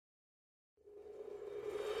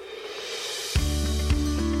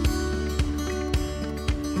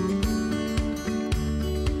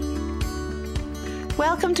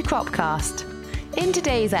Welcome to Cropcast. In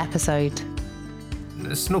today's episode...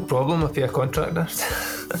 It's no problem if you're a contractor.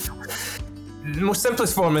 The most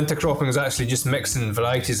simplest form of intercropping is actually just mixing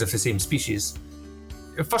varieties of the same species.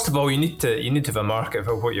 First of all, you need to have a market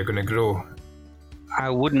for what you're going to grow. I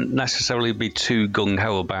wouldn't necessarily be too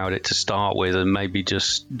gung-ho about it to start with, and maybe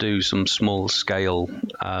just do some small-scale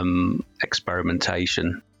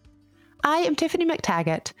experimentation. I am Tiffany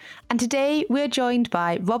McTaggart, and today we're joined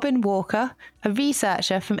by Robin Walker, a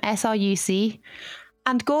researcher from SRUC,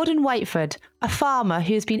 and Gordon Whiteford, a farmer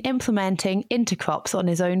who has been implementing intercrops on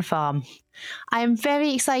his own farm. I am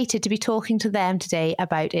very excited to be talking to them today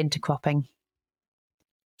about intercropping.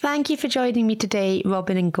 Thank you for joining me today,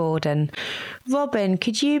 Robin and Gordon. Robin,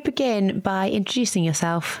 could you begin by introducing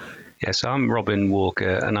yourself? Yes, I'm Robin Walker,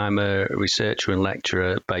 and I'm a researcher and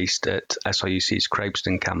lecturer based at SRUC's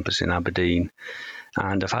Crapeston campus in Aberdeen.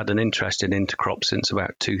 And I've had an interest in intercrop since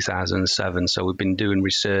about 2007. So we've been doing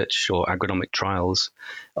research or agronomic trials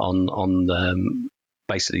on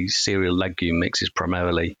basically cereal legume mixes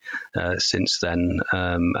primarily since then,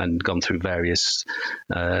 and gone through various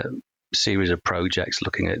series of projects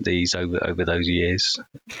looking at these over those years.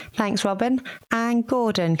 Thanks, Robin. And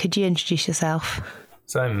Gordon, could you introduce yourself?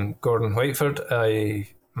 So I'm Gordon Whiteford.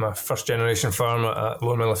 I'm a first generation farmer at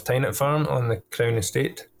Lower Mill of Tynet Farm on the Crown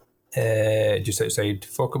Estate, just outside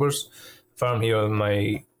Fochabers. Farm here with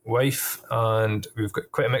my wife, and we've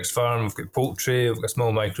got quite a mixed farm. We've got poultry, we've got a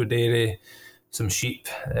small micro dairy, some sheep,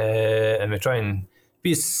 and we try and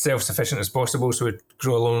be as self-sufficient as possible, so we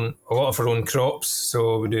grow a lot of our own crops.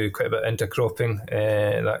 So we do quite a bit of intercropping,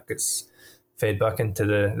 that gets fed back into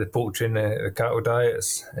the poultry and the cattle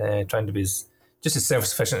diets, trying to be just as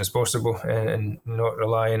self-sufficient as possible and not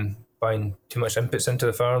relying buying too much inputs into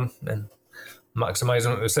the farm and maximising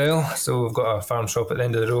what we sell. So we've got a farm shop at the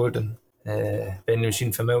end of the road and vending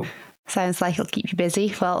machine for milk. Sounds like it'll keep you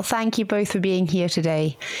busy. Well, thank you both for being here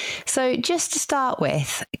today. So just to start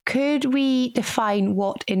with, could we define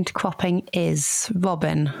what intercropping is,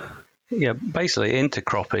 Robin? Yeah, basically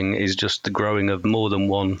intercropping is just the growing of more than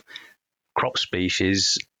one crop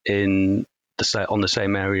species on the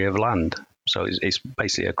same area of land. So it's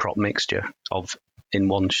basically a crop mixture in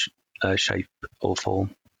one shape or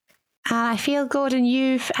form. And I feel, Gordon,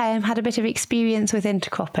 you've had a bit of experience with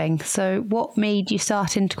intercropping. So what made you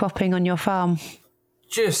start intercropping on your farm?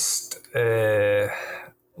 Just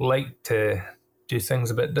like to do things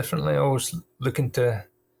a bit differently. Always looking to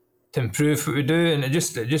improve what we do, and it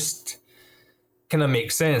just kind of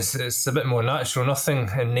makes sense. It's a bit more natural. Nothing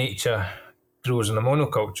in nature grows in a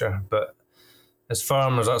monoculture, but as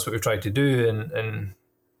farmers, that's what we try to do, and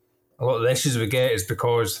a lot of the issues we get is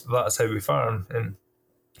because that's how we farm. And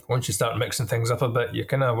once you start mixing things up a bit, you're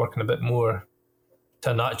kind of working a bit more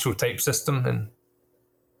to a natural type system. And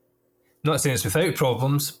not saying it's without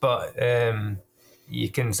problems, but you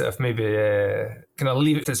can sort of maybe kind of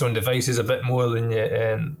leave it to its own devices a bit more than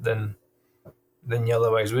you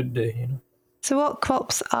otherwise would do. You know. So what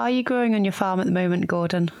crops are you growing on your farm at the moment,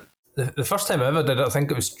 Gordon? The first time I ever did it, I think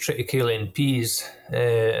it was triticale peas,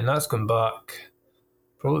 and that's gone back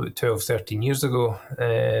probably about 12, 13 years ago.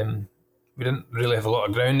 We didn't really have a lot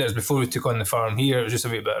of ground. It was before we took on the farm here. It was just a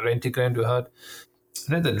wee bit of rented ground we had.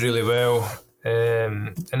 And it did really well.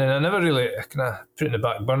 And then I never really kind of put it in the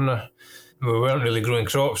back burner. We weren't really growing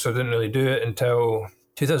crops, so I didn't really do it until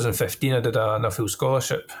 2015. I did a Nuffield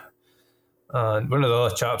scholarship. And one of the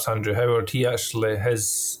other chaps, Andrew Howard,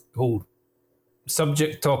 his whole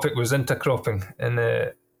subject topic was intercropping, and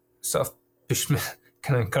it sort of pushed me,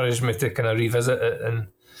 kind of encouraged me to kind of revisit it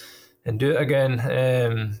and do it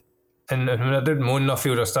again. And when I did my own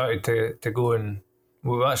Nuffield, I started to go and,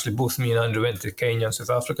 well, actually both me and Andrew went to Kenya and South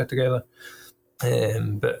Africa together.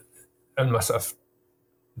 But in my sort of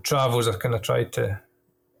travels, I kind of tried it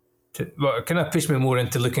kind of pushed me more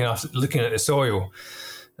into looking at the soil.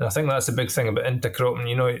 And I think that's the big thing about intercropping.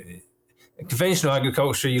 You know, in conventional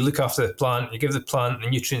agriculture, you look after the plant, you give the plant the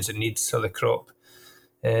nutrients it needs for the crop.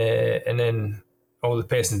 And then all the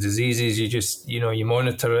pests and diseases, you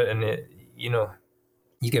monitor it, and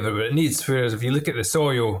you give it what it needs. Whereas if you look at the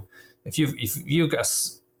soil, if you've got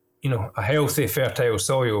a healthy, fertile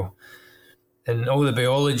soil, and all the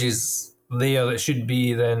biology's there that should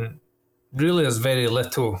be, then really there's very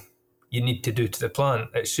little you need to do to the plant.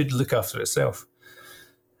 It should look after itself.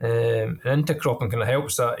 And intercropping kind of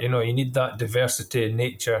helps that. You need that diversity in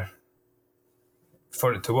nature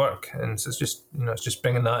for it to work, and so it's just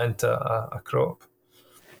bringing that into a crop.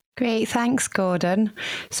 Great, thanks, Gordon.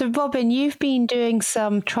 So, Robin, you've been doing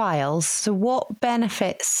some trials. So what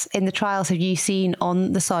benefits in the trials have you seen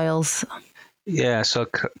on the soils? Yeah, so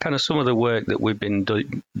kind of some of the work that we've been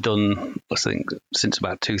done, I think, since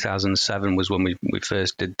about 2007 was when we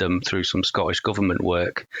first did them through some Scottish government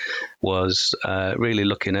work, was really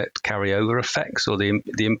looking at carryover effects or the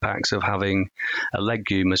impacts of having a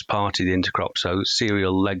legume as part of the intercrop, so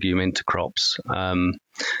cereal legume intercrops,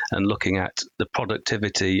 and looking at the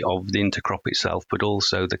productivity of the intercrop itself, but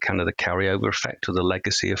also the kind of the carryover effect or the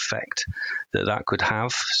legacy effect that could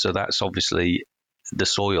have. So that's obviously the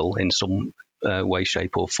soil in some way,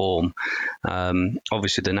 shape or form.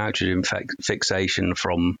 Obviously the nitrogen fixation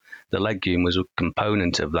from the legume was a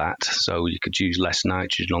component of that, so you could use less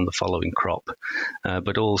nitrogen on the following crop,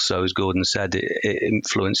 but also, as Gordon said, it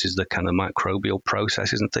influences the kind of microbial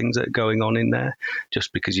processes and things that are going on in there,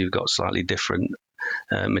 just because you've got slightly different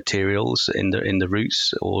materials in the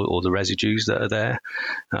roots or the residues that are there,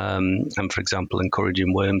 and for example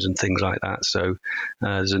encouraging worms and things like that. So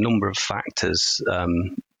there's a number of factors,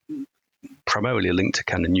 primarily linked to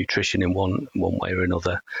kind of nutrition in one way or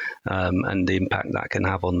another, and the impact that can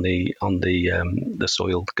have on the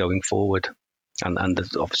soil going forward, and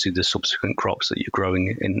obviously the subsequent crops that you're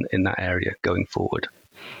growing in that area going forward.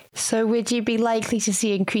 So would you be likely to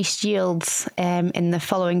see increased yields in the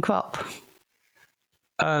following crop?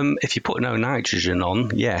 If you put no nitrogen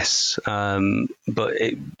on, yes, but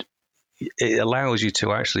it allows you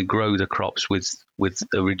to actually grow the crops with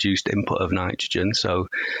a reduced input of nitrogen. So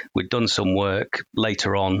we've done some work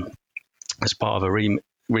later on as part of a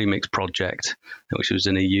remix project, which was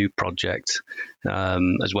an EU project,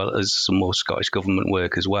 as well as some more Scottish government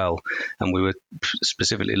work as well. And we were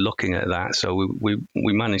specifically looking at that. So we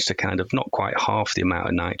managed to kind of not quite half the amount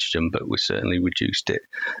of nitrogen, but we certainly reduced it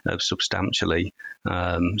substantially.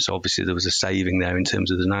 So obviously there was a saving there in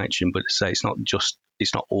terms of the nitrogen, but to say it's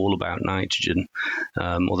not all about nitrogen,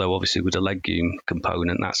 although obviously with the legume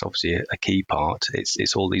component, that's obviously a key part.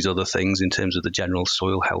 It's all these other things in terms of the general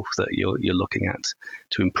soil health that you're looking at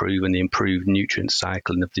to improve, and the improved nutrient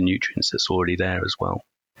cycling of the nutrients that's already there as well.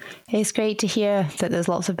 It's great to hear that there's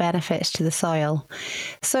lots of benefits to the soil.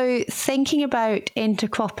 So thinking about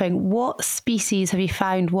intercropping, what species have you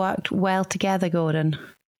found worked well together, Gordon?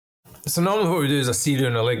 So normally what we do is a cereal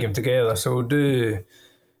and a legume together. So we'll do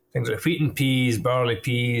things like wheat and peas, barley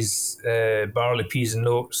peas and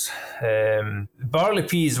oats. Barley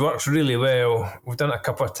peas works really well. We've done it a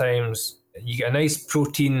couple of times. You get a nice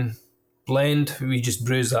protein blend. We just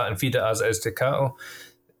bruise that and feed it as it is to cattle.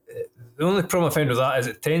 The only problem I found with that is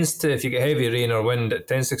it tends to, if you get heavy rain or wind, it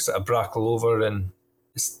tends to sort of brackle over, and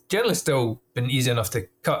it's generally still been easy enough to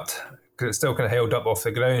cut because it's still kind of held up off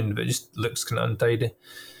the ground, but it just looks kind of untidy.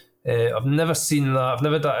 I've never seen that. I've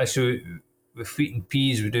never had that issue with wheat and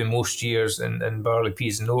peas. We do most years, and barley,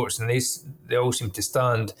 peas and oats, and they all seem to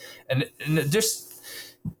stand. And it just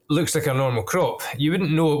looks like a normal crop. You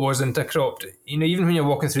wouldn't know it was intercropped. You know, even when you're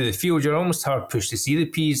walking through the field, you're almost hard pushed to see the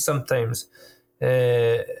peas sometimes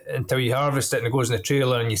until you harvest it and it goes in the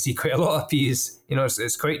trailer and you see quite a lot of peas. You know,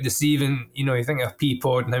 it's quite deceiving. You know, you think of a pea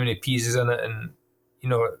pod and how many peas is in it, and you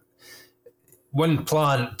know, one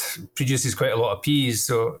plant produces quite a lot of peas,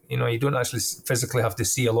 so you know you don't actually physically have to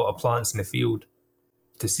see a lot of plants in the field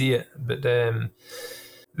to see it. But the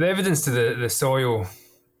evidence to the soil,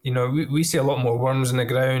 you know, we see a lot more worms in the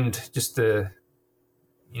ground. Just the,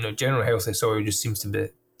 you know, general health of the soil just seems to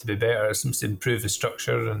be better. It seems to improve the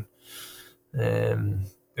structure, and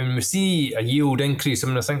we see a yield increase. I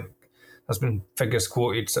mean, I think there's been figures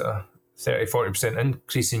quoted, sort of 30-40%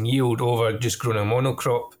 increase in yield over just growing a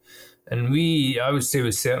monocrop. And I would say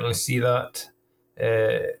we certainly see that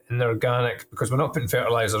in the organic, because we're not putting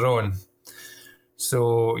fertiliser on.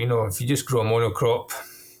 So, you know, if you just grow a monocrop,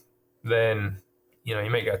 then, you know, you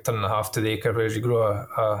might get 1.5 tons to the acre, whereas you grow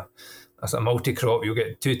a multi-crop, you'll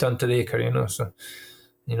get 2 tons to the acre, you know. So,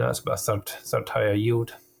 you know, that's about a third higher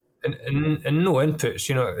yield. And no inputs,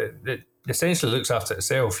 you know, it essentially looks after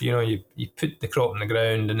itself. You know, you put the crop in the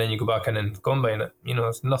ground and then you go back in and combine it. You know,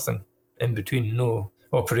 there's nothing in between, no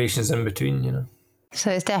operations in between, you know.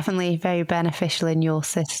 So it's definitely very beneficial in your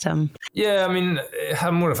system. Yeah, I mean,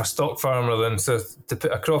 I'm more of a stock farmer than, so to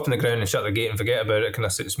put a crop in the ground and shut the gate and forget about it kind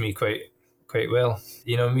of suits me quite well.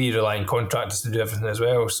 You know, we rely on contractors to do everything as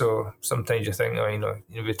well, so sometimes you think, oh, you know,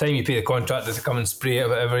 by the time you pay the contractor to come and spray it or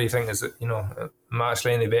whatever, you think, is it, you know, am I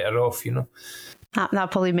actually any better off, you know?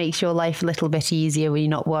 That probably makes your life a little bit easier when you're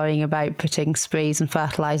not worrying about putting sprays and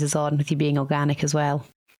fertilisers on, with you being organic as well.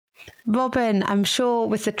 Robin, I'm sure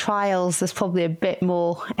with the trials there's probably a bit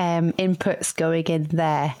more inputs going in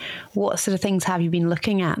there. What sort of things have you been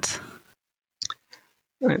looking at?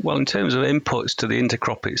 Well, in terms of inputs to the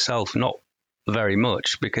intercrop itself, not very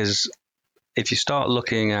much, because if you start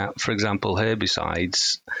looking at, for example,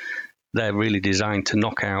 herbicides, they're really designed to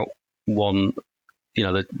knock out one.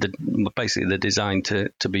 Basically they're designed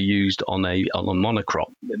to be used on a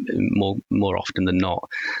monocrop more often than not.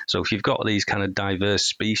 So if you've got these kind of diverse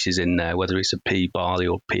species in there, whether it's a pea barley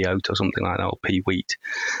or pea oat or something like that, or pea wheat,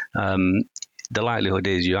 the likelihood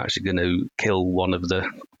is you're actually going to kill one of the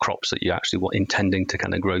crops that you're actually intending to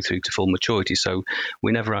kind of grow through to full maturity. So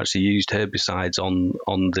we never actually used herbicides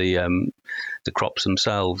on the crops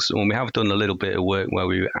themselves. And we have done a little bit of work where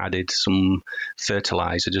we added some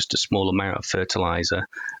fertilizer, just a small amount of fertilizer,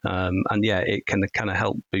 and yeah, it can kind of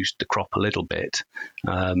help boost the crop a little bit.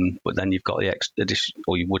 But then you've got the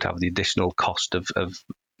or you would have the additional cost of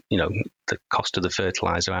the cost of the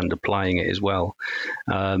fertilizer and applying it as well.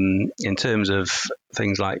 In terms of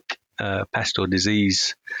things like pest or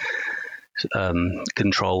disease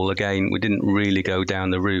control, again, we didn't really go down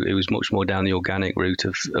the route. It was much more down the organic route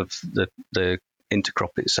of the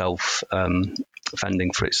intercrop itself,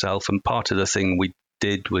 fending for itself. And part of the thing we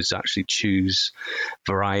did was actually choose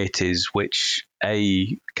varieties which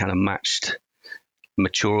kind of matched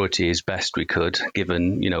maturity as best we could,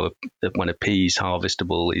 given when a pea is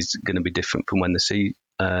harvestable is going to be different from when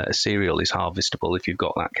a cereal is harvestable if you've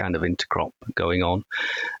got that kind of intercrop going on.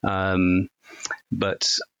 But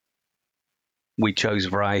we chose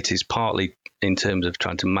varieties partly in terms of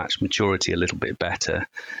trying to match maturity a little bit better,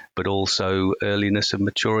 but also earliness of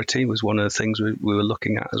maturity was one of the things we were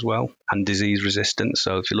looking at as well, and disease resistance.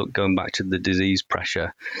 So if you look going back to the disease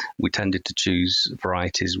pressure, we tended to choose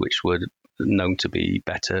varieties which were known to be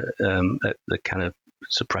better at the kind of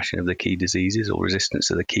suppression of the key diseases or resistance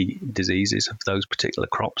to the key diseases of those particular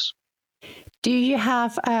crops. Do you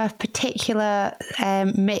have a particular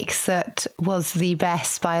mix that was the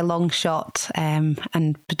best by a long shot, and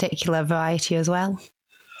particular variety as well?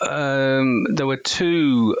 There were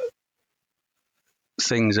two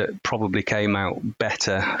things that probably came out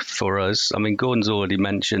better for us. I mean, Gordon's already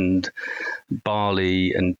mentioned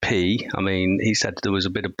barley and pea. I mean, he said there was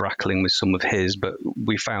a bit of brackling with some of his, but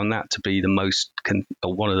we found that to be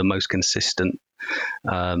one of the most consistent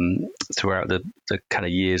throughout the kind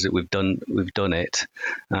of years that we've done it,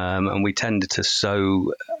 and we tended to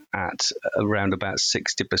sow at around about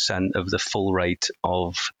 60% of the full rate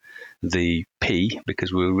of the pea,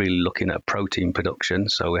 because we were really looking at protein production.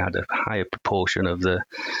 So we had a higher proportion of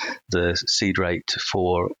the seed rate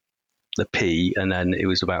for the pea, and then it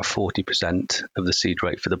was about 40% of the seed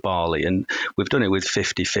rate for the barley. And we've done it with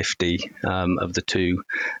 50-50 of the two.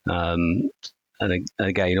 And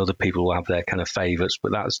again, other people will have their kind of favourites,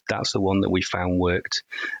 but that's the one that we found worked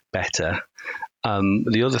better.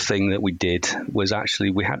 The other thing that we did was actually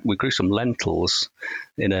we grew some lentils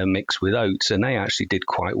in a mix with oats, and they actually did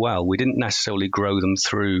quite well. We didn't necessarily grow them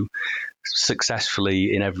through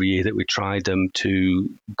successfully in every year that we tried them to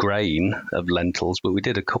grain of lentils, but we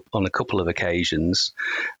did on a couple of occasions.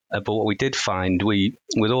 But what we did find,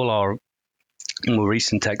 with all our more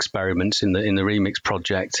recent experiments in the Remix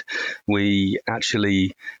project, we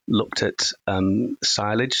actually looked at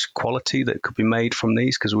silage quality that could be made from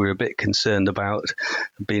these, because we were a bit concerned about,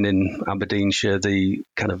 being in Aberdeenshire, the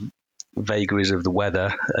kind of vagaries of the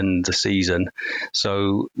weather and the season.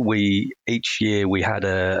 So each year we had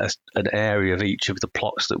an area of each of the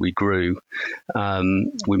plots that we grew,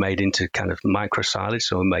 we made into kind of micro silage.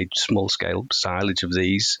 So we made small scale silage of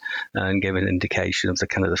these and gave an indication of the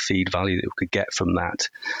kind of the feed value that we could get from that.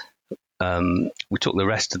 We took the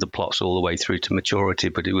rest of the plots all the way through to maturity,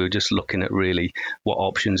 but we were just looking at really what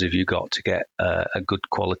options have you got to get a good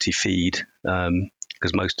quality feed,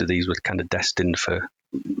 because most of these were kind of destined for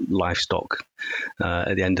livestock.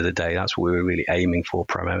 At the end of the day, that's what we were really aiming for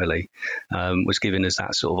primarily, was giving us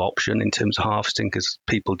that sort of option in terms of harvesting, because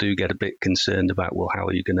people do get a bit concerned about, well, how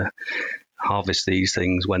are you going to harvest these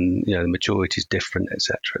things when the maturity is different,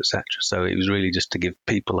 etc., etc. So it was really just to give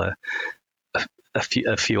people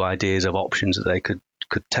a few ideas of options that they could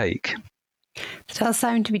take. It does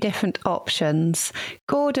sound to be different options.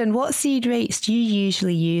 Gordon, what seed rates do you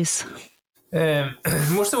usually use? Most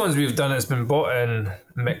of the ones we've done has been bought in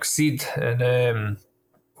mixed seed, and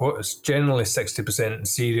what's generally 60%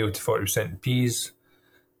 cereal to 40% peas.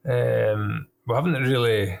 We haven't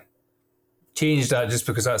really changed that just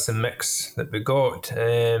because that's the mix that we got.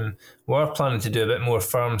 We are planning to do a bit more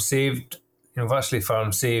farm saved. We've actually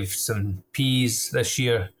farm saved some peas this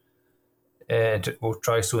year. We'll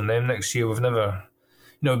try sowing them next year. We've never,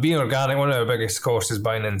 being organic, one of our biggest costs is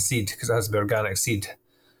buying in seed, because it has to be organic seed.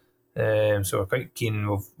 So we're quite keen.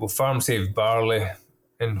 We've farm saved barley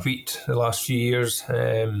and wheat the last few years. We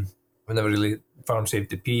never really farm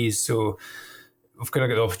saved the peas, so we've kind of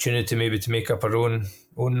got the opportunity maybe to make up our own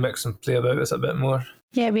own mix and play about with it a bit more.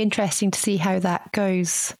 Yeah, it'd be interesting to see how that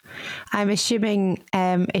goes. I'm assuming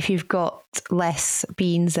if you've got less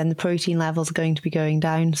beans, then the protein levels are going to be going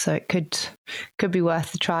down, so it could be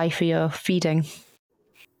worth a try for your feeding.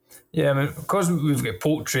 Yeah, I mean, because we've got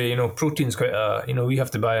poultry, protein's quite we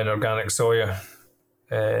have to buy an organic soya.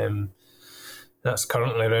 That's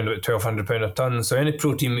currently around about £1,200 a tonne. So any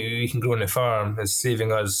protein we can grow on the farm is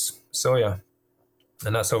saving us soya.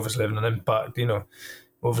 And that's obviously having an impact, We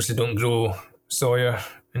obviously don't grow soya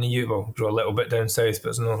in the UK. Well, grow a little bit down south, but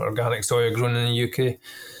there's no organic soya grown in the UK.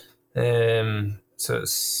 So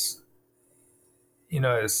it's,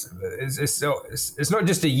 it's not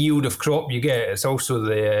just the yield of crop you get, it's also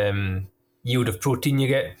the yield of protein you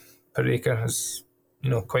get per acre is,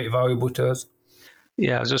 quite valuable to us.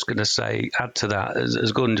 Yeah, I was just going to say, add to that,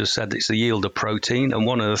 as Gordon just said, it's the yield of protein. And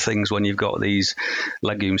one of the things when you've got these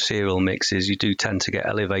legume cereal mixes, you do tend to get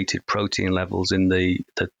elevated protein levels in the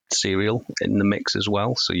cereal in the mix as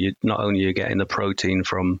well. So you not only are getting the protein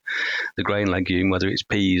from the grain legume, whether it's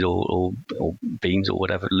peas or beans or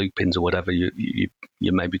whatever, lupins or whatever you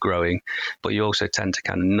may be growing, but you also tend to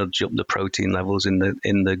kind of nudge up the protein levels in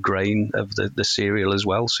the grain of the cereal as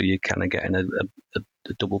well. So you're kind of getting a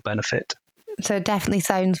double benefit. So it definitely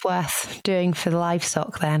sounds worth doing for the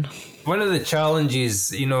livestock then. One of the challenges,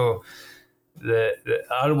 the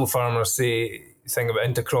arable farmers think about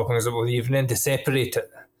intercropping is that you need to separate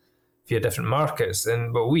it for your different markets,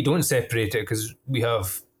 but we don't separate it because we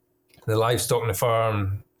have the livestock on the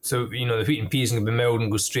farm. So, the wheat and peas can be milled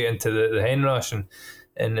and go straight into the hen ration.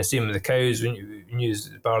 And the same with the cows, when you use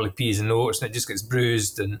barley, peas and oats, and it just gets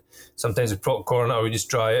bruised, and sometimes we prop corn it or we just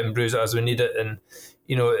dry it and bruise it as we need it. And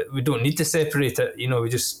we don't need to separate it. We go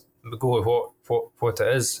with what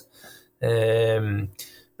it is.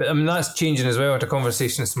 But I mean, that's changing as well. I had a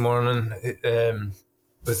conversation this morning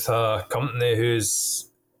with a company who's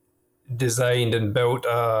designed and built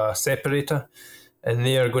a separator, and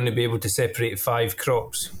they are going to be able to separate 5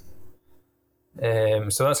 crops.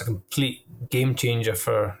 So that's a complete game changer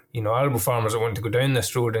for arable farmers that want to go down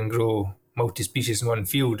this road and grow multi-species in one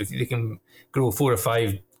field. If they can grow 4 or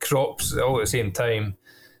 5 crops all at the same time,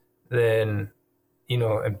 then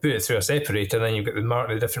and put it through a separator, then you've got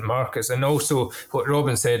the different markets. And also what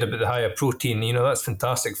Robin said about the higher protein, that's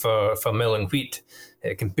fantastic for milling wheat.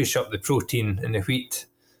 It can push up the protein in the wheat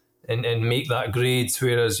and make that grades,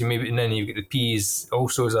 whereas and then you've got the peas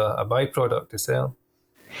also as a byproduct to sell.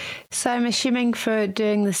 So I'm assuming for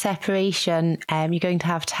doing the separation, you're going to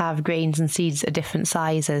have grains and seeds at different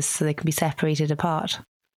sizes so they can be separated apart.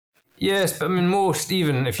 Yes, but I mean, most,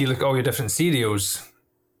 even if you look at all your different cereals,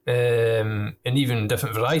 and even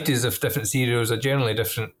different varieties of different cereals are generally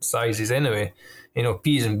different sizes anyway.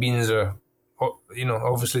 Peas and beans are,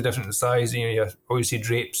 obviously different size. You always see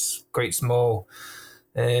drapes quite small.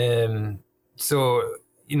 So,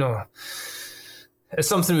 it's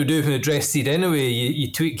something we do with the dress seed anyway.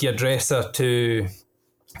 You tweak your dresser to,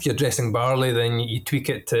 if you're dressing barley, then you tweak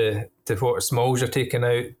it to what smalls you're taking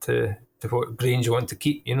out, to what grains you want to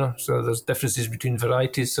keep, So there's differences between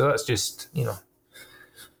varieties. So that's just,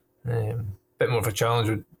 a bit more of a challenge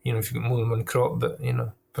with, if you've got more than one crop. But,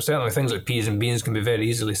 for certainly things like peas and beans can be very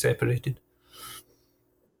easily separated.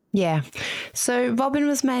 Yeah. So Robin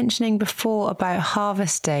was mentioning before about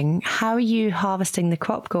harvesting. How are you harvesting the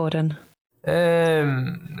crop, Gordon?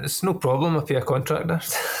 It's no problem. I pay a contractor.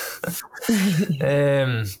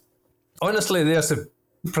 Honestly, they're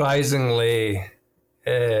surprisingly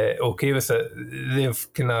okay with it.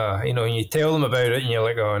 They've kind of, when you tell them about it and you're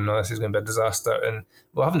like, oh no, this is going to be a disaster. And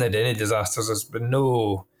we haven't had any disasters. There's been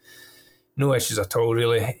no issues at all,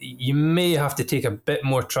 really. You may have to take a bit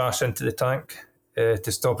more trash into the tank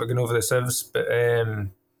to stop it going over the sieves. But,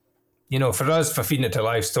 for us, for feeding it to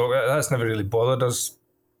livestock, that's never really bothered us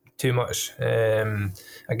too much.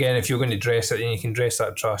 Again, if you're going to dress it, then you can dress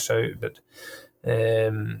that trash out. But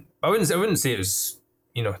I wouldn't say it was,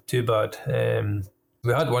 too bad.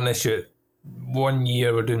 We had one issue. One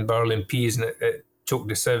year we're doing barley and peas, and it choked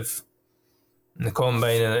the sieve in the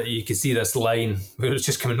combine, and you could see this line where it's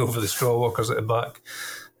just coming over the straw walkers at the back.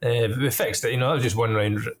 But we fixed it. That was just one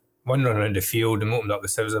run around the field and opened up the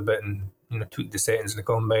sieves a bit and tweaked the settings in the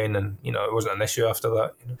combine, and it wasn't an issue after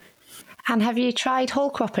that. And have you tried whole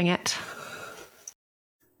cropping it?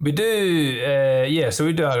 We do, so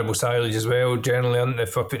we do arable silage as well. Generally,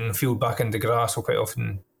 if we're putting the field back into grass, we'll quite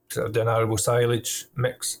often sort of do an arable silage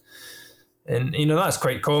mix. And, that's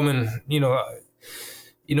quite common.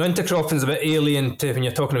 Intercropping is a bit alien to when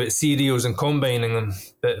you're talking about cereals and combining them.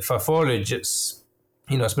 But for forage, it's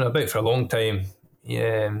been about for a long time.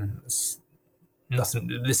 It's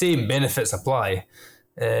nothing, the same benefits apply.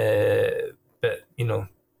 but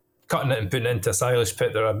cutting it and putting it into a silage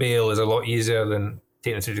pit or a bale is a lot easier than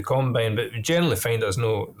taking it through the combine. But we generally find there's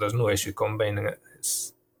no issue combining it.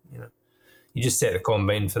 It's you just set the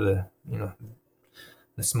combine for the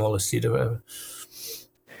the smallest seed or whatever.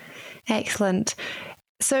 Excellent.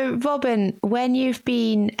 So, Robin, when you've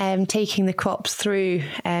been taking the crops through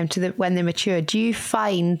when they mature, do you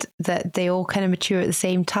find that they all kind of mature at the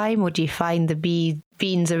same time, or do you find the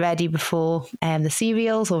beans are ready before the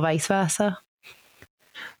cereals, or vice versa?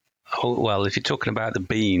 Oh, well, if you're talking about the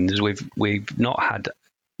beans, we've not had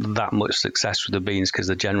that much success with the beans because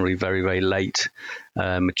they're generally very, very late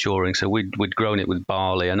maturing. So we'd grown it with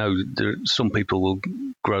barley. I know some people will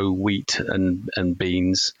grow wheat and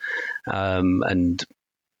beans and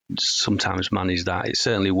sometimes manage that. It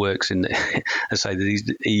certainly works in, I say,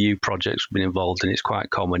 these EU projects we've been involved in. It's quite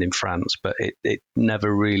common in France, but it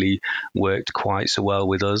never really worked quite so well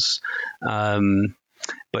with us.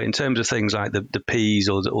 But in terms of things like the peas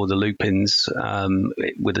or the lupins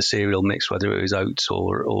with the cereal mix, whether it was oats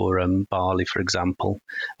or barley, for example,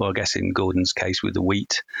 or I guess in Gordon's case with the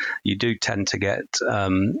wheat, you do tend to get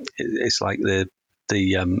it's like the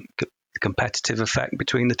competitive effect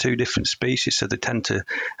between the two different species, so they tend to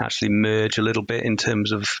actually merge a little bit in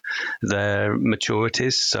terms of their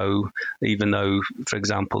maturities. So even though, for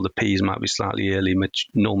example, the peas might be slightly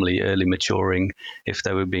normally early maturing if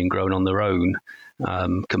they were being grown on their own,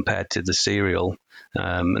 compared to the cereal,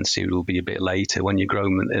 and cereal will be a bit later. When you grow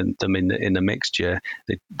them in the mixture,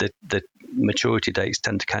 the maturity dates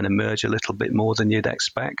tend to kind of merge a little bit more than you'd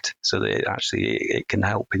expect, so that it can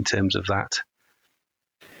help in terms of that.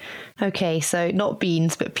 Okay, so not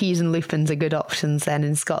beans, but peas and lupins are good options then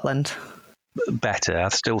in Scotland. Better. I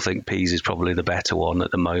still think peas is probably the better one at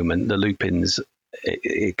the moment. The lupins,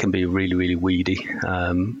 it can be a really, really weedy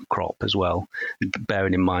crop as well.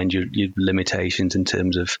 Bearing in mind your limitations in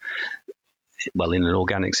terms of, well, in an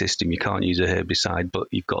organic system, you can't use a herbicide, but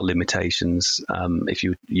you've got limitations if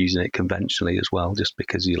you're using it conventionally as well, just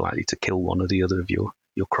because you're likely to kill one or the other of your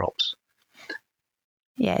crops.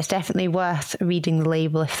 Yeah, it's definitely worth reading the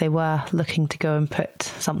label if they were looking to go and put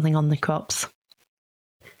something on the crops.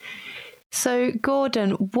 So,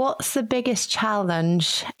 Gordon, what's the biggest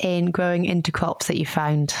challenge in growing intercrops that you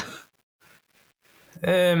found?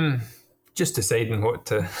 Just deciding what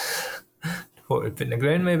to put in the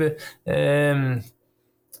ground, maybe.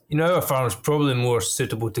 Our farm's probably more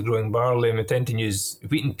suitable to growing barley, and we tend to use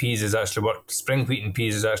wheat and peas spring wheat and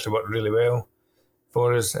peas has actually worked really well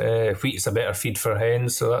for us. Wheat's a better feed for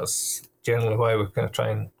hens, so that's generally why we're going to try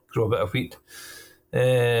and grow a bit of wheat.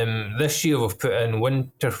 This year we've put in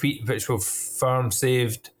winter wheat, which we've farm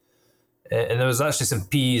saved, and there was actually some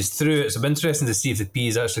peas through it, so it'll be interesting to see if the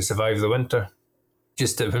peas actually survive the winter.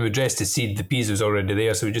 Just that when we dressed the seed, the peas was already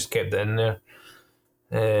there, so we just kept it in there.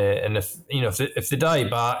 And if they die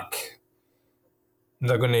back,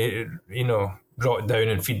 they're going to rot down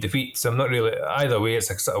and feed the wheat. So I'm not really, either way, it's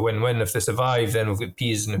a sort of win-win. If they survive, then we've got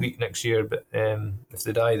peas and the wheat next year. But if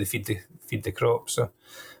they die, they feed the crop. So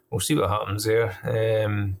we'll see what happens there.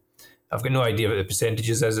 I've got no idea what the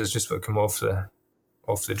percentages is. It's just what come off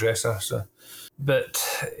the dresser. So,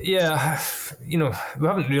 but yeah, we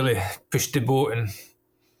haven't really pushed the boat and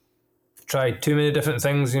tried too many different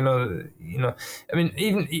things. I mean,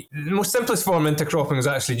 even the most simplest form of intercropping is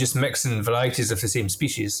actually just mixing varieties of the same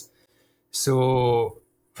species. So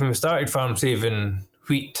when we started farm saving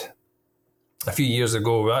wheat a few years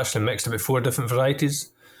ago, we actually mixed about 4 different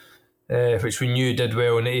varieties, which we knew did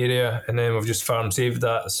well in the area, and then we've just farm saved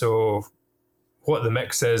that. So what the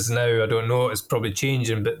mix is now, I don't know. It's probably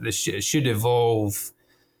changing, but it should evolve.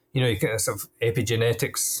 You can sort of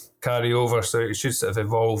epigenetics carry over, so it should sort of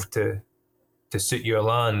evolve to suit your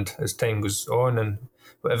land as time goes on, and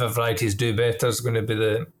whatever varieties do better is going to be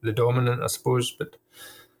the dominant, I suppose. But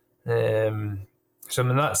so I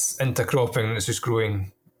mean, that's intercropping. It's just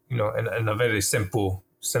growing, in a very simple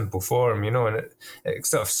form, and it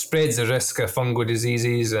sort of spreads the risk of fungal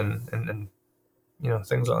diseases and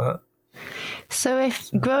things like that. So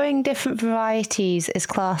if growing different varieties is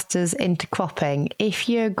classed as intercropping, if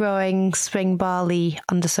you're growing spring barley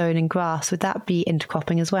undersown in grass, would that be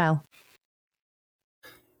intercropping as well?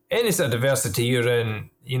 Any sort of diversity you're in,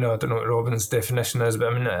 I don't know what Robin's definition is,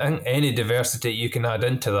 but I mean, I think any diversity you can add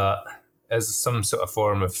into that is some sort of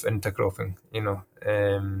form of intercropping.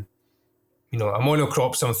 A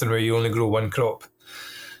monocrop, something where you only grow one crop,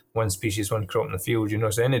 one species, one crop in the field.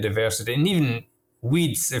 So any diversity, and even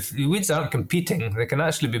weeds. If weeds aren't competing, they can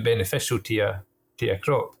actually be beneficial to your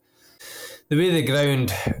crop. The way the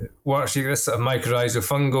ground works, you get this sort of mycorrhizal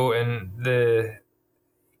fungal, and the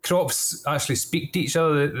crops actually speak to each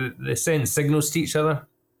other. They send signals to each other.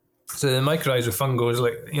 So the mycorrhizal fungo is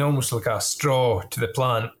like, almost like a straw to the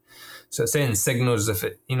plant. So it sends signals if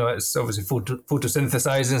it's obviously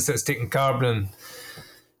photosynthesizing, so it's taking carbon and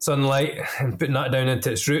sunlight and putting that down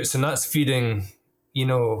into its roots, and that's feeding,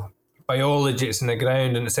 biology. It's in the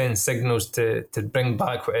ground and it sends signals to bring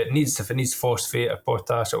back what it needs. If it needs phosphate or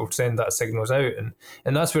potash, it will send that signals out.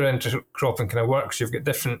 And that's where intercropping kind of works. You've got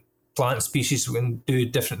different plant species who can do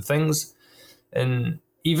different things. And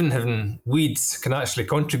even having weeds can actually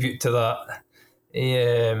contribute to that.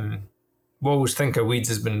 We always think of weeds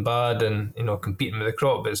as being bad and, competing with the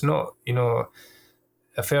crop, but it's not.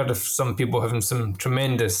 I've heard of some people having some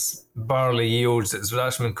tremendous barley yields that's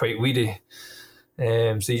actually been quite weedy.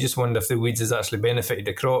 So you just wonder if the weeds has actually benefited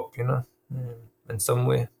the crop, in some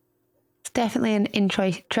way. It's definitely an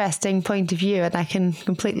interesting point of view, and I can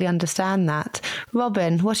completely understand that.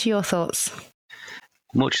 Robin, what are your thoughts?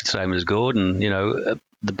 Much the same as Gordon.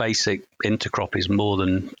 The basic intercrop is more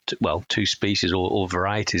than two species or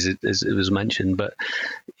varieties, as it was mentioned. But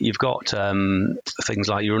you've got things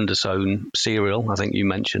like your undersown cereal. I think you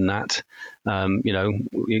mentioned that.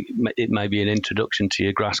 It may be an introduction to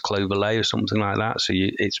your grass clover lay or something like that. So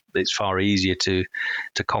it's far easier to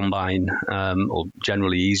combine, or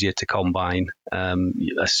generally easier to combine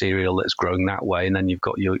a cereal that's growing that way, and then you've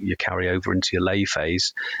got your carryover into your lay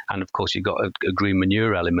phase, and of course you've got a green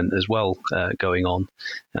manure element as well going on.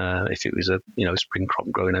 If it was a spring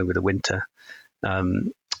crop growing over the winter.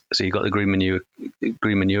 So you've got the green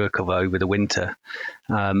manure cover over the winter.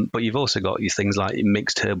 But you've also got your things like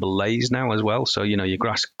mixed herbal lays now as well. So, your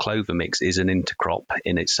grass clover mix is an intercrop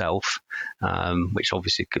in itself, which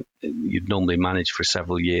obviously you'd normally manage for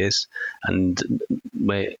several years. And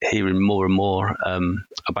we're hearing more and more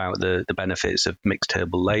about the benefits of mixed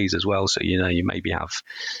herbal lays as well. So, you maybe have,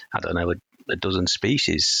 a dozen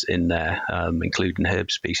species in there, including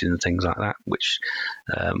herb species and things like that, which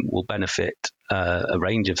will benefit a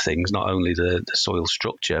range of things, not only the soil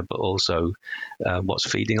structure, but also what's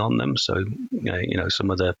feeding on them. So, some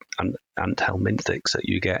of the anthelminthics that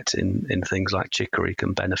you get in things like chicory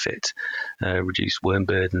can benefit, reduce worm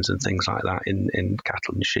burdens and things like that in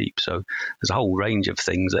cattle and sheep. So there's a whole range of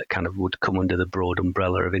things that kind of would come under the broad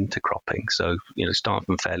umbrella of intercropping. So, start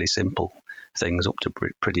from fairly simple things up to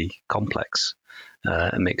pretty complex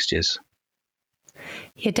mixtures.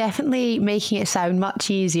 You're definitely making it sound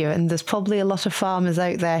much easier, and there's probably a lot of farmers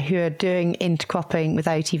out there who are doing intercropping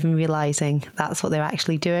without even realising that's what they're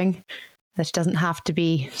actually doing. This doesn't have to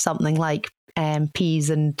be something like peas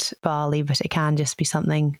and barley, but it can just be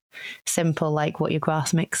something simple like what your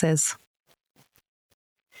grass mix is.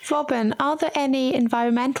 Robin, are there any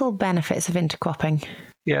environmental benefits of intercropping?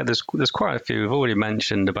 Yeah, there's quite a few. We've already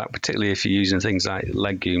mentioned about, particularly if you're using things like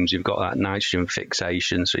legumes, you've got that nitrogen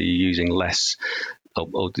fixation, so you're using less,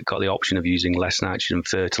 or got the option of using less nitrogen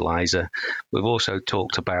fertilizer. We've also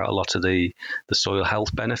talked about a lot of the soil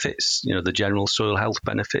health benefits, the general soil health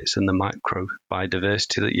benefits and the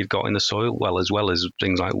microbiodiversity that you've got in the soil, as well as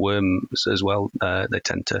things like worms as well. They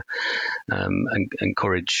tend to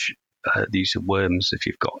encourage the use of worms if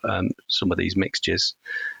you've got some of these mixtures.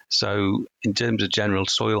 So in terms of general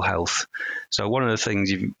soil health, so one of the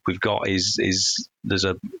things we've got is there's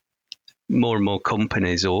more and more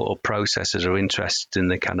companies or processors are interested in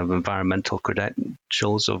the kind of environmental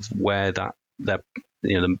credentials of where the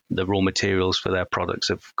raw materials for their products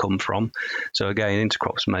have come from. So again,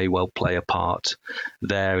 intercrops may well play a part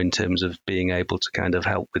there in terms of being able to kind of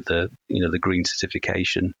help with the green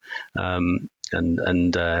certification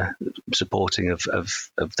and supporting of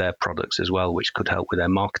their products as well, which could help with their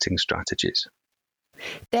marketing strategies.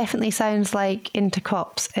 Definitely sounds like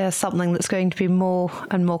intercrops is something that's going to be more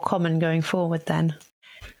and more common going forward then.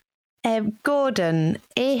 Gordon,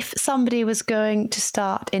 if somebody was going to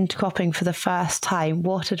start intercropping for the first time,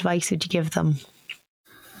 what advice would you give them?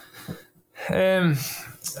 I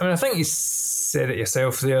think you said it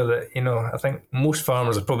yourself there that, I think most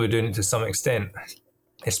farmers are probably doing it to some extent,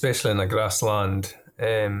 especially in a grassland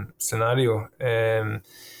scenario.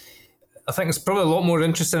 I think it's probably a lot more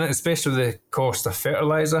interest in it, especially the cost of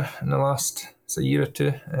fertiliser in the last year or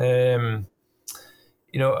two.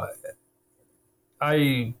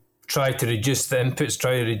 I try to reduce the inputs,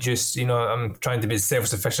 I'm trying to be as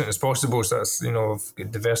self-sufficient as possible. So that's, I've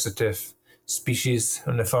got diversity of species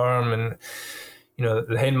on the farm, and,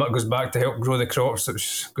 the hen muck goes back to help grow the crops,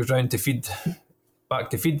 which goes round to feed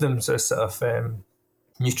them. So it's sort of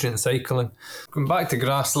nutrient cycling. Going back to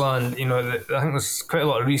grassland, I think there's quite a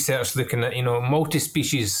lot of research looking at,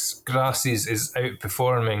 multi-species grasses is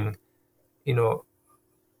outperforming,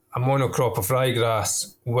 a monocrop of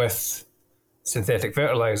ryegrass with synthetic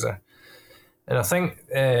fertiliser. And I think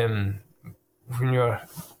when you're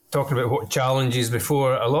talking about what challenges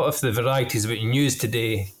before, a lot of the varieties that you use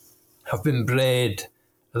today have been bred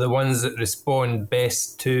are the ones that respond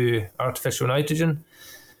best to artificial nitrogen.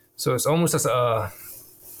 So it's almost a sort of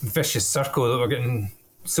vicious circle that we're getting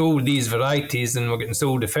sold these varieties and we're getting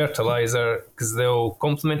sold the fertiliser because they'll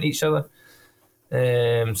complement each other.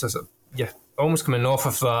 So almost coming off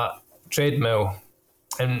of that treadmill.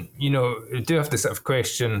 And, you do have to sort of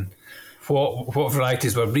question what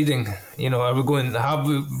varieties we're breeding. Are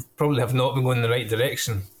we probably have not been going in the right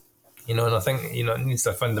direction. And I think, it needs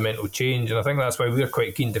a fundamental change. And I think that's why we're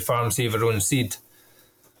quite keen to farm save our own seed.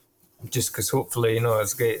 Just because hopefully,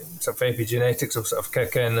 it's great, sort of epigenetics will sort of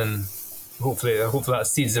kick in, and hopefully that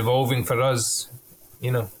seed's evolving for us,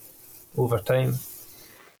 over time.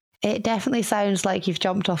 It definitely sounds like you've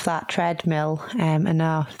jumped off that treadmill and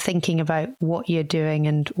are thinking about what you're doing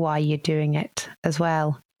and why you're doing it as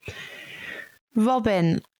well.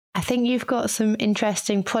 Robin, I think you've got some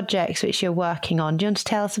interesting projects which you're working on. Do you want to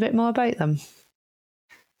tell us a bit more about them?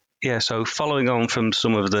 Yeah, so following on from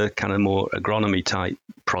some of the kind of more agronomy type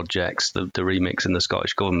projects, the remix in the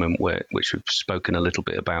Scottish Government, which we've spoken a little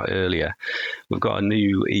bit about earlier, we've got a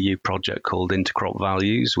new EU project called Intercrop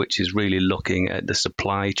Values, which is really looking at the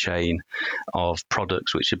supply chain of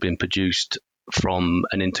products which have been produced from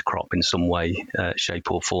an intercrop in some way,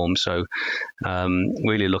 shape or form. So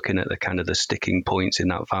really looking at the kind of the sticking points in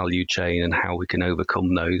that value chain and how we can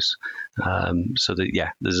overcome those. So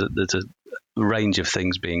that, there's a range of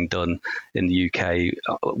things being done in the UK.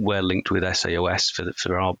 We're linked with SAOS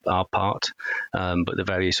for our part, but the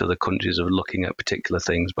various other countries are looking at particular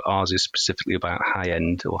things, but ours is specifically about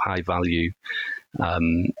high-end or high-value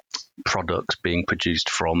products being produced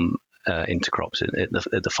from intercrops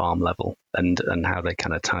at the farm level, and how they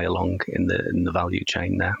kind of tie along in the value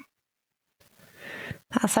chain there.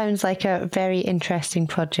 That sounds like a very interesting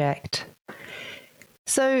project.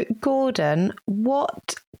 So, Gordon,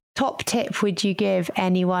 what top tip would you give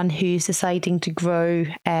anyone who's deciding to grow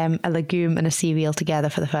a legume and a cereal together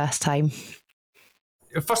for the first time?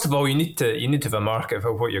 First of all, you need to have a market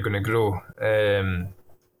for what you're going to grow.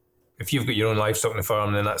 If you've got your own livestock on the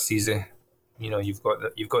farm, then that's easy. You've got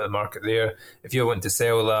the market there. If you're wanting to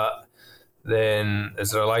sell that, then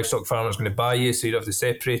is there a livestock farmer that's going to buy you, so you don't have to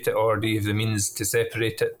separate it, or do you have the means to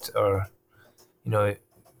separate it, or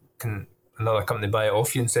can another company buy it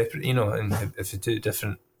off you and separate? And if it's two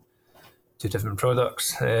different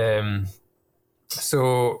products.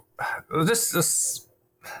 So this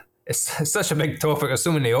it's such a big topic. There's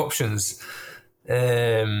so many options,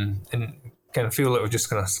 and kind of feel like we've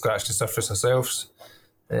just kind of scratched the surface ourselves.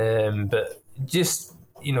 But just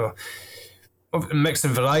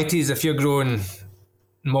mixing varieties. If you're growing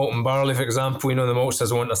malt and barley, for example, the malts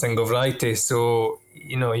doesn't want a single variety, so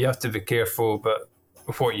you have to be careful. But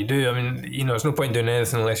with what you do, I mean, there's no point doing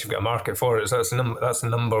anything unless you've got a market for it. So that's the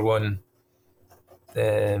number one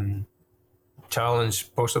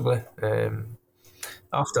challenge, possibly.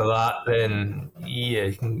 After that, then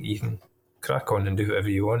you can crack on and do whatever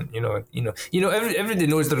you want. Everybody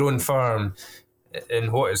knows their own farm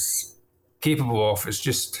and what it's capable of. It's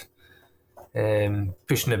just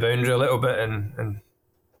pushing the boundary a little bit and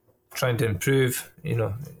trying to improve.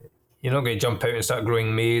 You're not going to jump out and start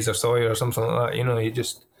growing maize or soy or something like that. You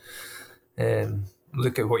just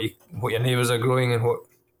look at what your neighbours are growing and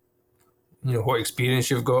what experience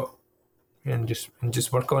you've got, and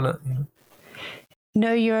just work on it.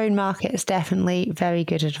 Know your own market is definitely very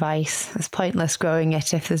good advice. It's pointless growing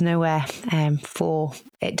it if there's nowhere for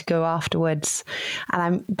it to go afterwards.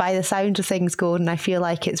 And by the sound of things, Gordon, I feel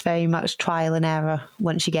like it's very much trial and error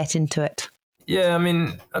once you get into it. Yeah, I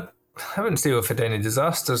mean, I wouldn't say we've had any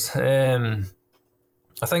disasters. I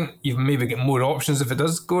think you maybe get more options if it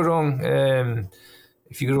does go wrong.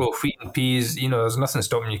 If you grow wheat and peas, there's nothing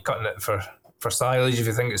stopping you cutting it for silage if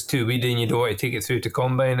you think it's too weedy and you don't want to take it through to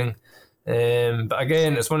combining. But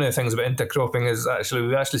again, it's one of the things about intercropping is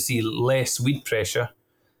we actually see less weed pressure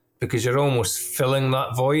because you're almost filling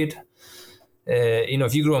that void.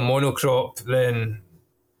 If you grow a monocrop, then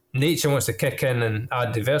nature wants to kick in and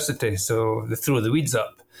add diversity, so they throw the weeds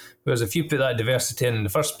up. Whereas if you put that diversity in the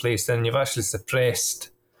first place, then you've actually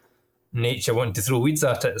suppressed nature wanting to throw weeds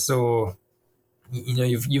at it. So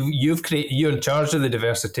you're in charge of the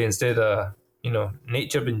diversity instead of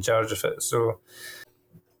nature being in charge of it. So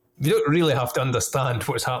you don't really have to understand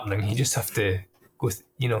what's happening. You just have to go,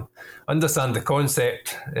 understand the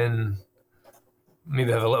concept and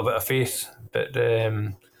maybe have a little bit of faith. But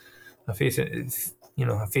a faith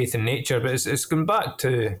in nature. But it's going back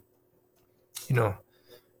to,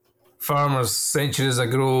 farmers centuries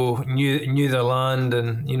ago knew their land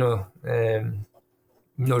and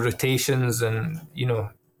rotations and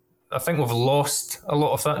I think we've lost a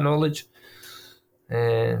lot of that knowledge.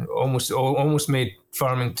 Almost made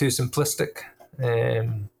farming too simplistic,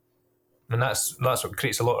 and that's what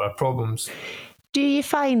creates a lot of our problems. Do you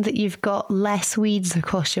find that you've got less weeds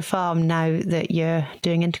across your farm now that you're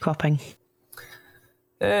doing intercropping?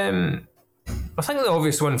 I think the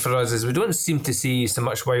obvious one for us is we don't seem to see so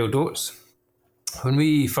much wild oats. When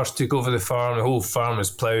we first took over the farm, the whole farm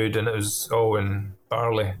was ploughed and it was all in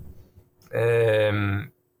barley.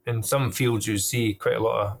 In some fields you see quite a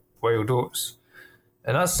lot of wild oats,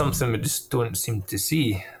 and that's something we just don't seem to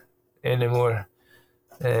see anymore.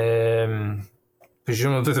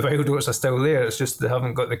 Presumably the wild oats are still there, it's just they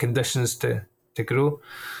haven't got the conditions to grow.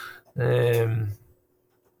 I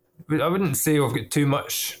wouldn't say we've got too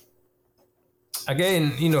much.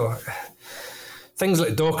 Again, things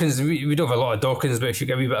like Dawkins, we don't have a lot of Dawkins, but if you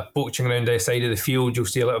get a wee bit of poaching around the side of the field, you'll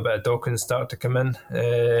see a little bit of Dawkins start to come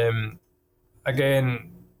in.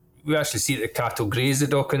 Again, we actually see that the cattle graze the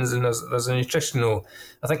Dawkins, and there's a nutritional,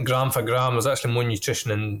 I think gram for gram, there's actually more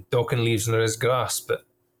nutrition in Dawkin leaves than there is grass, but,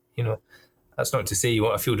 that's not to say you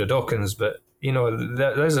want a field of Dawkins, but,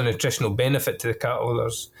 there's a nutritional benefit to the cattle.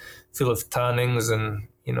 There's full of tannins and,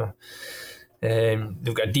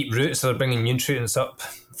 they've got deep roots that are bringing nutrients up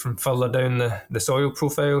from further down the soil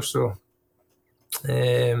profile. So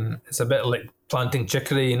it's a bit like planting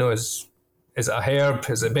chicory, is it a herb?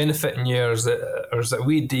 Is it benefiting you, or is it a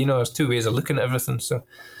weed? There's two ways of looking at everything. So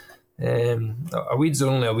a weed's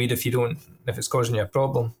only a weed if it's causing you a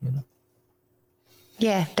problem.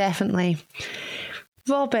 Yeah, definitely.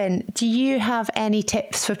 Robin, do you have any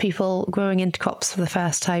tips for people growing intercrops for the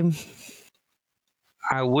first time?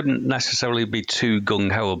 I wouldn't necessarily be too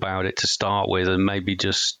gung-ho about it to start with, and maybe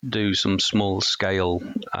just do some small-scale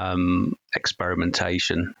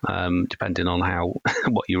experimentation, depending on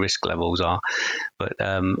what your risk levels are. But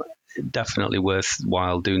definitely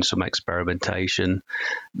worthwhile doing some experimentation.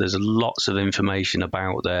 There's lots of information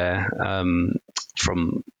about there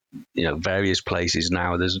from various places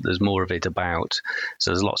now. There's more of it about,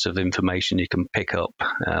 so there's lots of information you can pick up,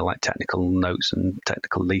 like technical notes and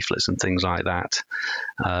technical leaflets and things like that,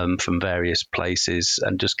 from various places,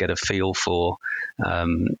 and just get a feel for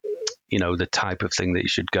the type of thing that you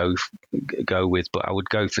should go with. But I would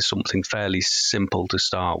go for something fairly simple to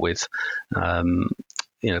start with,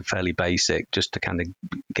 fairly basic, just to kind of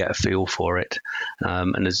get a feel for it.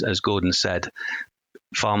 And as Gordon said,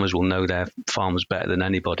 farmers will know their farms better than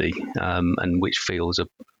anybody, and which fields are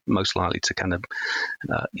most likely to kind of,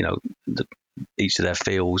 each of their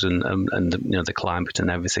fields and the climate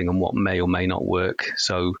and everything, and what may or may not work.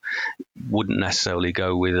 So wouldn't necessarily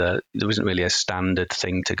go with there isn't really a standard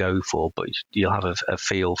thing to go for, but you'll have a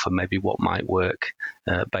feel for maybe what might work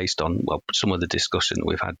based on, some of the discussion that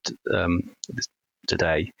we've had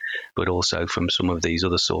today, but also from some of these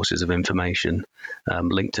other sources of information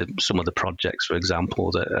linked to some of the projects, for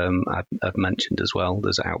example, that I've mentioned as well.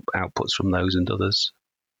 There's outputs from those and others.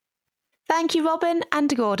 Thank you, Robin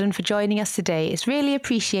and Gordon, for joining us today. It's really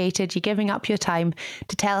appreciated you giving up your time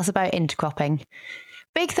to tell us about intercropping.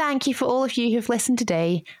 Big thank you for all of you who've listened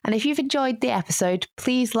today, and if you've enjoyed the episode,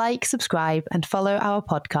 please like, subscribe and follow our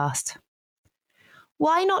podcast.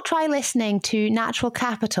 Why not try listening to Natural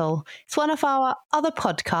Capital? It's one of our other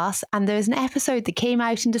podcasts, and there's an episode that came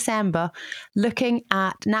out in December looking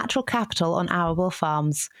at natural capital on arable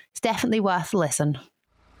farms. It's definitely worth a listen.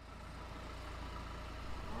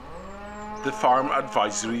 The Farm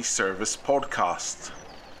Advisory Service Podcast.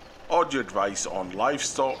 Audio advice on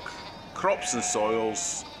livestock, crops and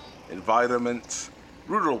soils, environment,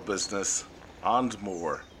 rural business and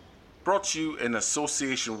more. Brought to you in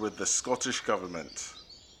association with the Scottish Government.